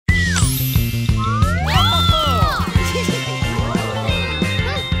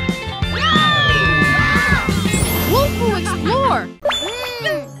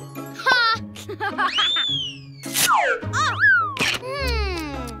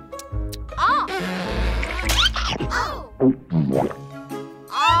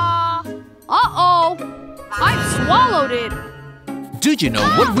swallowed it. Do you know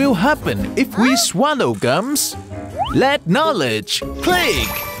what will happen if we swallow gums? Let knowledge click!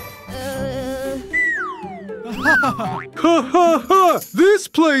 Ha ha ha! This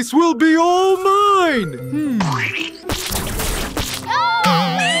place will be all mine!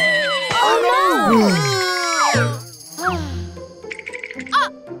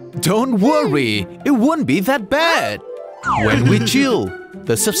 Don't worry, it won't be that bad. When we chew,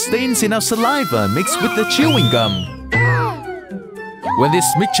 the substance in our saliva mixed with the chewing gum. When this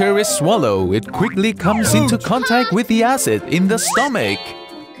mixture is swallowed, it quickly comes into contact with the acid in the stomach.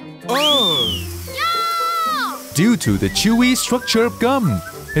 Due to the chewy structure of gum,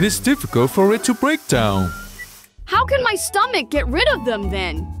 it is difficult for it to break down. How can my stomach get rid of them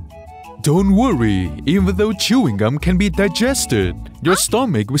then? Don't worry, even though chewing gum can be digested, your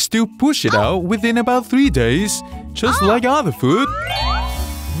stomach will still push it out within about 3 days, just like other food.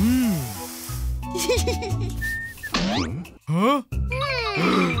 Huh?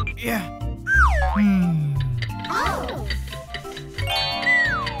 Yeah.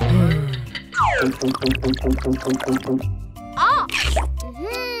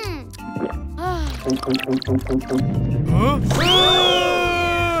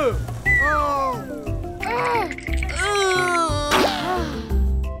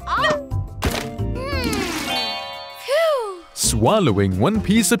 Swallowing one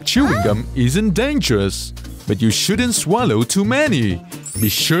piece of chewing gum isn't dangerous, but you shouldn't swallow too many. Be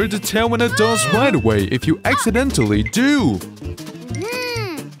sure to tell an adult right away if you accidentally do.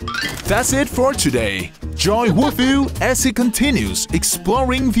 That's it for today. Join Wolfoo as he continues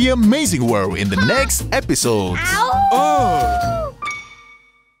exploring the amazing world in the next episode.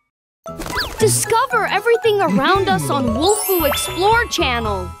 Discover everything around us on Wolfoo Explore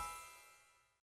channel.